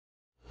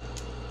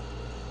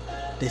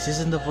This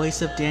isn't the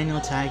voice of Daniel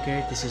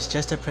Tiger, this is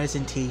just a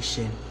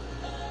presentation.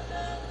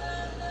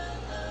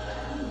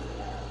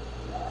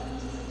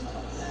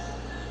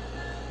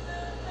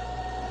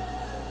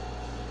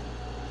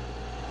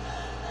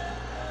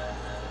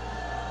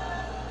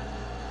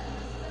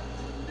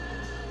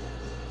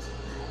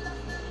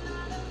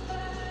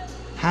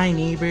 Hi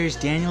neighbors,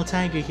 Daniel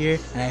Tiger here,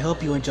 and I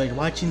hope you enjoyed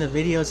watching the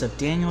videos of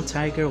Daniel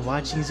Tiger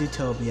watching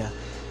Zootopia.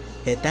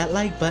 Hit that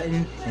like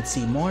button and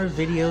see more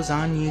videos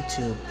on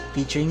YouTube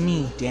featuring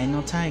me,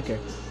 Daniel Tiger.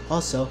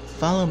 Also,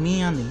 follow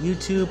me on the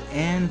YouTube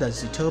and the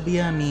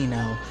Zootopia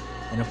Amino,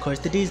 and of course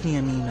the Disney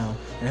Amino.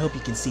 And I hope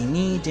you can see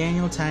me,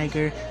 Daniel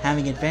Tiger,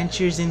 having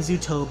adventures in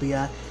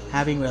Zootopia,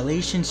 having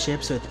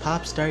relationships with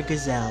pop star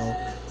Gazelle.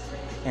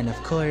 And of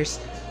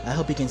course, I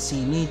hope you can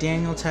see me,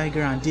 Daniel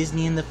Tiger, on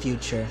Disney in the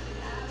future.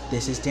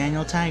 This is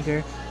Daniel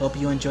Tiger. Hope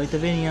you enjoyed the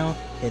video.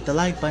 Hit the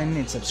like button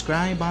and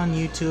subscribe on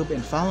YouTube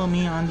and follow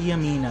me on the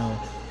Amino.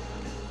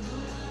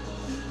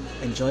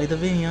 Enjoy the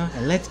video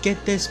and let's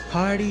get this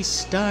party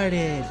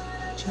started.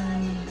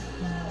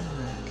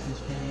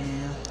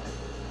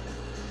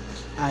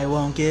 I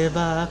won't give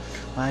up,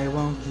 I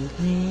won't give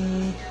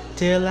me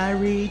till I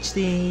reach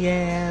the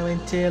air,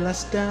 until I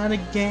start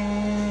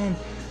again.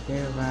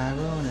 If I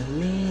wanna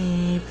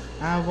leave,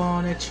 I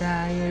wanna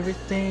try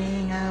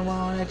everything, I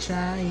wanna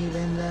try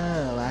even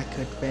though I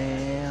could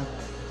fail.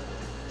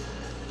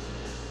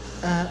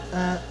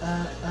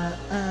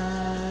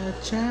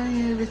 Try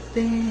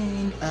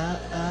everything,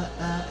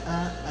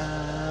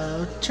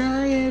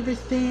 try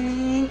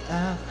everything,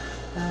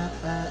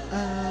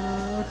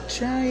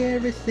 try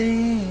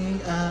everything,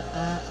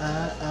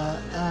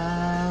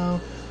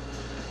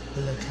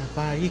 look how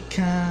far you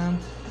come,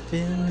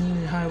 filling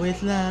your heart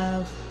with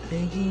love.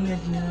 Thinking that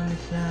you know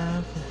it's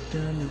love is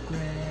on the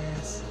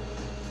grass.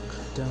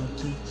 Don't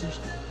keep your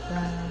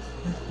style.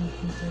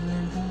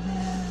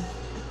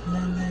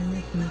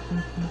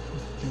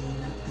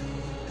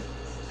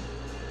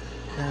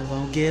 I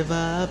won't give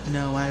up,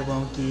 no I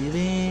won't give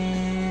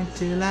in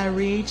till I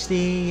reach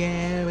the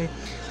air and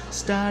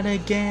start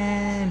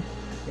again.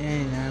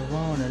 And I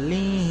wanna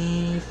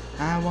leave,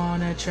 I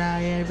wanna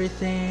try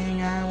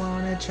everything, I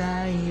wanna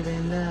try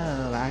even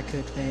though I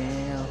could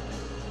fail.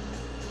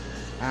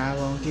 I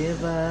won't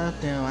give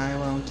up, no I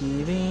won't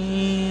give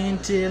in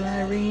till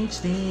I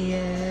reach the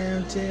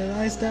end, till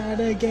I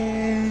start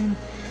again.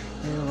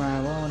 No,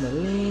 I wanna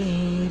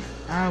leave,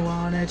 I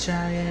wanna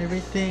try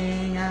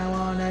everything, I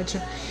wanna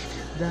try,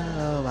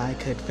 though I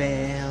could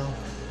fail.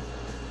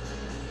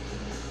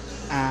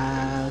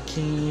 I'll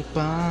keep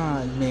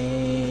on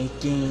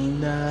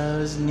making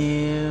those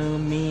new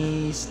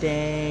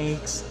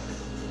mistakes.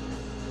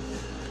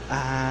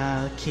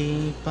 I'll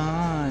keep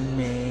on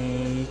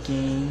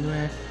making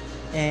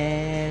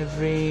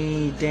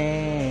every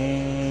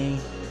day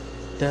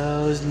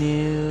those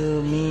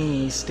new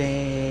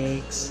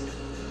mistakes.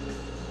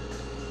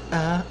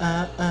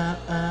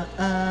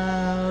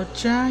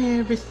 Try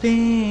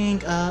everything,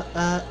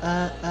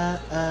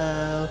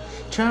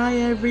 try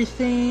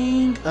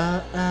everything,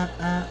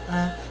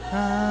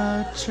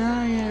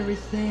 try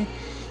everything,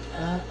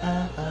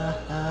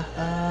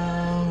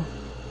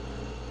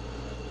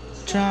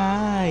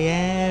 try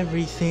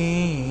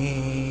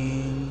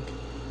everything.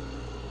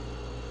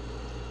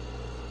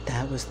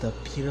 That was the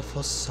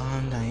beautiful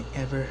song I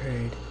ever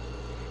heard.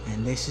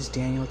 And this is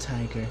Daniel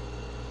Tiger.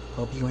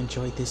 Hope you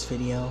enjoyed this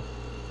video.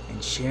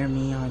 And share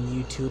me on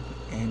YouTube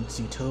and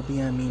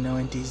Zootopia Amino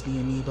and Disney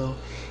Amiibo.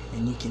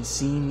 And you can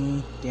see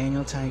me,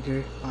 Daniel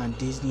Tiger, on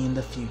Disney in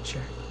the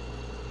future.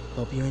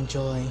 Hope you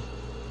enjoy.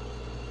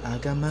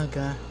 Aga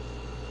maga.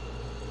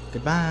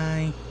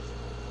 Goodbye.